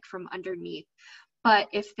looks like from underneath. But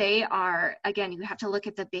if they are, again, you have to look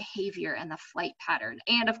at the behavior and the flight pattern.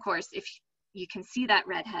 And of course, if you can see that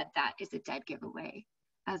redhead, that is a dead giveaway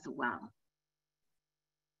as well.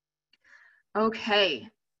 Okay,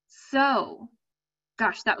 so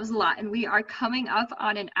gosh, that was a lot. And we are coming up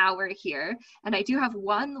on an hour here. And I do have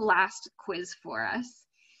one last quiz for us.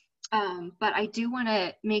 But I do want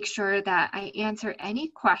to make sure that I answer any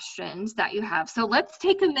questions that you have. So let's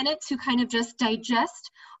take a minute to kind of just digest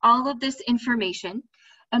all of this information.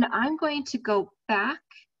 And I'm going to go back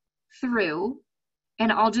through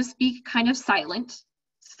and I'll just be kind of silent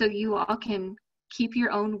so you all can keep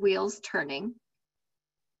your own wheels turning.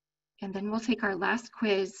 And then we'll take our last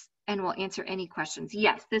quiz and we'll answer any questions.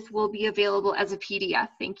 Yes, this will be available as a PDF.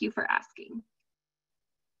 Thank you for asking.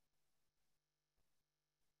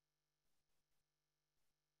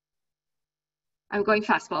 I'm going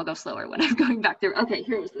fast, but I'll go slower when I'm going back through. Okay,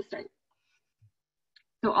 here was the start.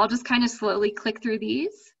 So I'll just kind of slowly click through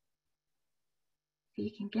these so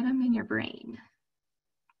you can get them in your brain.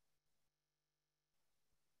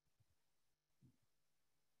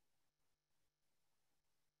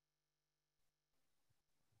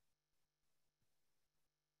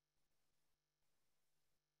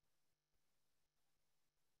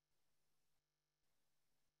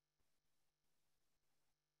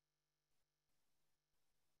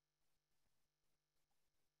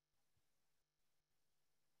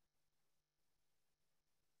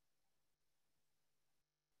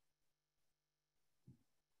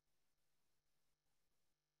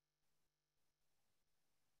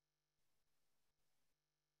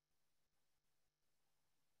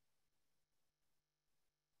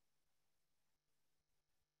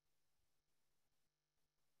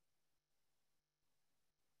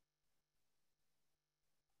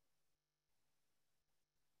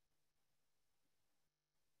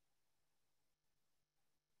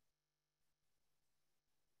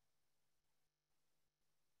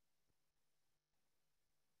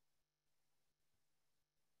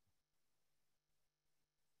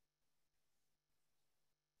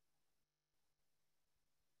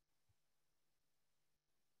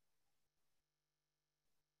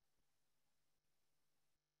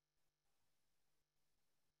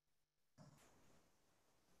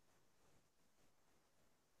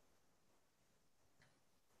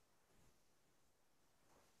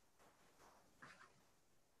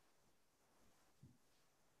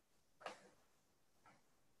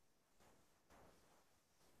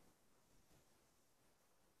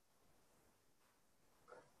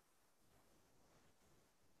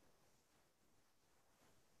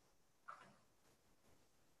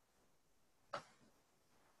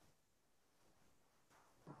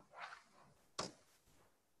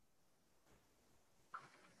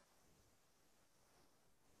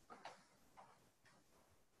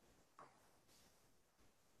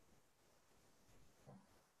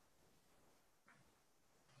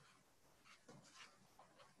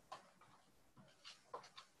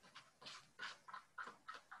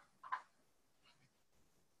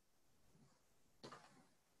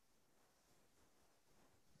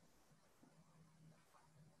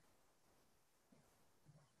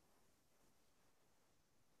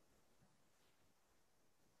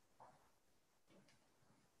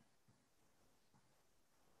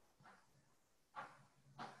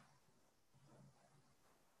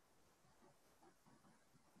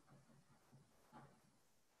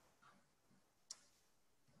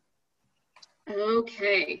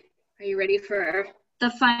 Okay, are you ready for the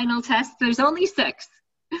final test? There's only 6.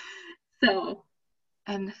 So,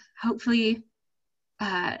 and hopefully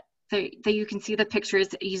that you can see the pictures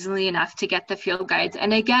easily enough to get the field guides.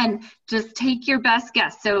 And again, just take your best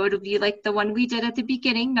guess. So it'll be like the one we did at the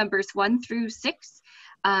beginning, numbers 1 through 6.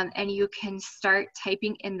 And you can start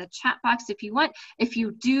typing in the chat box if you want. If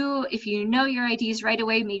you know your IDs right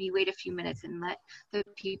away, maybe wait a few minutes and let the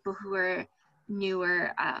people who are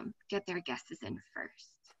newer get their guesses in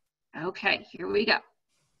first. Okay, here we go.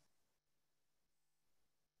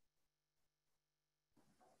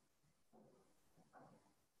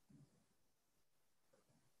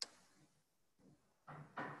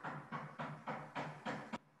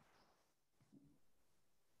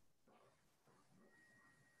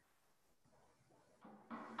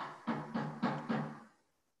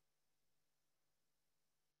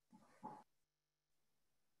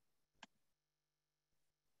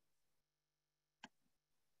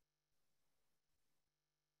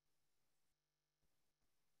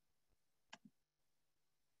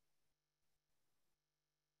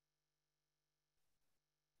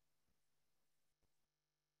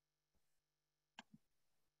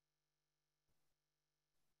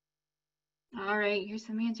 All right, here's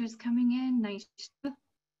some answers coming in. Nice.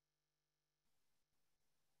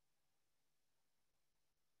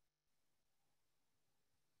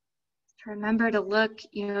 Remember to look,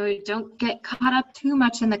 don't get caught up too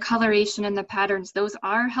much in the coloration and the patterns. Those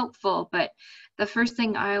are helpful, but the first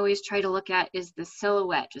thing I always try to look at is the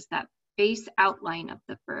silhouette, just that base outline of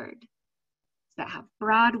the bird. Does that have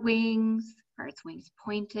broad wings? Are its wings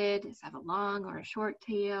pointed? Does it have a long or a short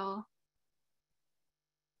tail?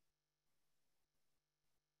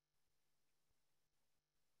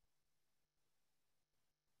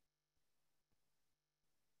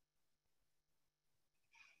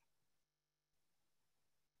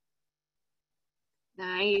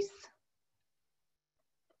 Nice.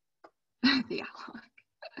 The owl.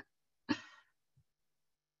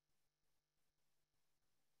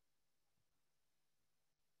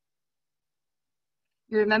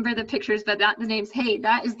 You remember the pictures, but not the names. Hey,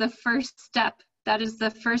 that is the first step. That is the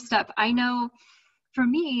first step. I know for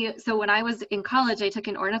me, so when I was in college, I took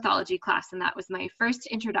an ornithology class, and that was my first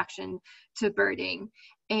introduction to birding.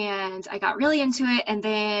 And I got really into it, and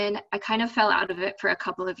then I kind of fell out of it for a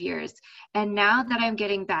couple of years. And now that I'm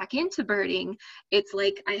getting back into birding, it's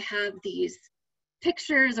like I have these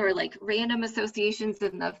pictures or like random associations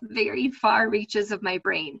in the very far reaches of my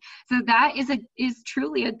brain. So that is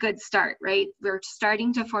truly a good start, right? We're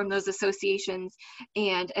starting to form those associations,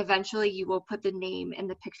 and eventually you will put the name and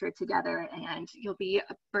the picture together and you'll be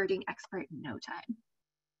a birding expert in no time.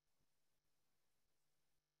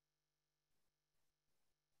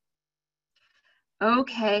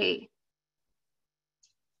 Okay,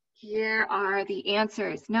 here are the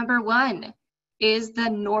answers. Number 1 is the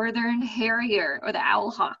northern harrier, or the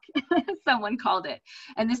owl hawk, someone called it.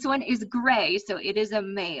 And this one is gray, so it is a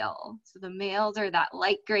male. So the males are that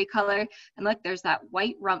light gray color. And look, there's that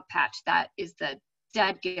white rump patch. That is the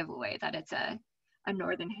dead giveaway that it's a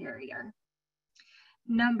northern harrier.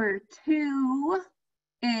 Number 2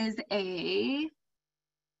 is a,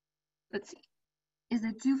 let's see, is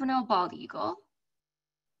a juvenile bald eagle.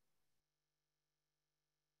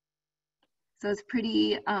 So it's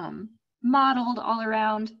pretty mottled all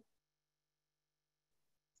around.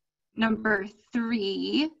 Number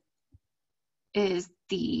 3 is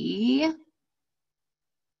the,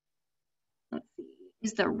 let's see,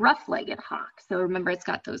 is the rough-legged hawk. So remember, it's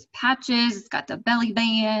got those patches, it's got the belly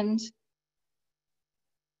band.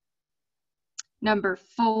 Number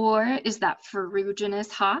 4 is that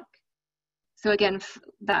ferruginous hawk. So again,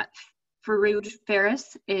 that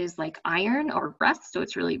ferrugiferous is like iron or rust, so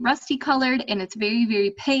it's really rusty colored and it's very,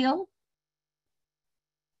 very pale.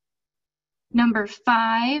 Number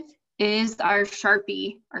 5 is our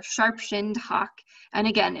Sharpie, our sharp-shinned hawk. And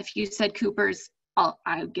again, if you said Cooper's,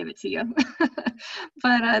 I'll give it to you.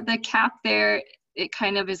 But the cap there, it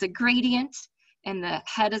kind of is a gradient, and the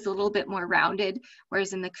head is a little bit more rounded,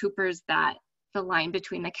 whereas in the Cooper's, the line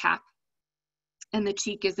between the cap and the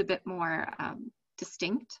cheek is a bit more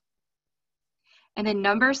distinct. And then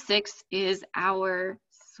number 6 is our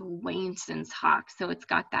Swainson's hawk. So it's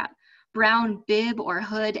got that brown bib or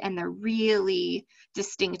hood and the really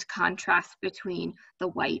distinct contrast between the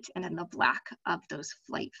white and then the black of those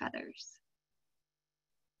flight feathers.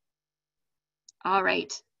 All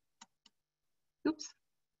right. Oops.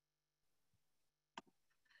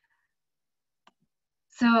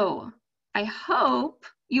 So I hope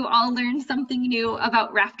you all learned something new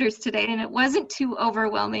about raptors today, and it wasn't too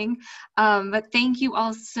overwhelming, but thank you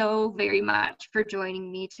all so very much for joining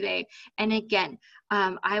me today. And again,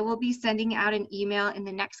 I will be sending out an email in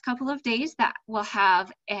the next couple of days that will have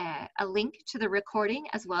a link to the recording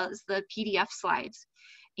as well as the PDF slides.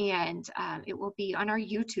 And it will be on our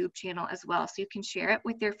YouTube channel as well, so you can share it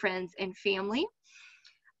with your friends and family.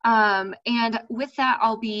 And with that,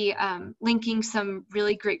 I'll be linking some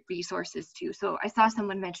really great resources too. So I saw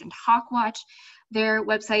someone mentioned Hawkwatch. Their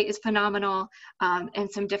website is phenomenal, and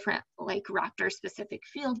some different like raptor specific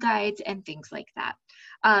field guides and things like that.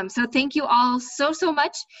 So thank you all so, so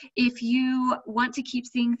much. If you want to keep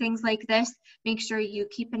seeing things like this, make sure you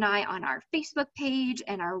keep an eye on our Facebook page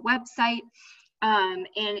and our website. And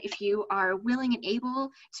if you are willing and able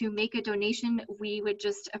to make a donation, we would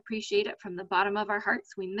just appreciate it from the bottom of our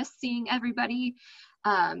hearts. We miss seeing everybody,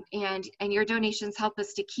 and your donations help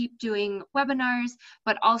us to keep doing webinars,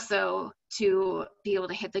 but also to be able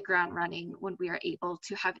to hit the ground running when we are able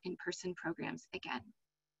to have in-person programs again.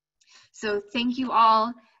 So thank you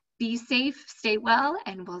all. Be safe, stay well,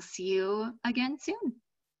 and we'll see you again soon.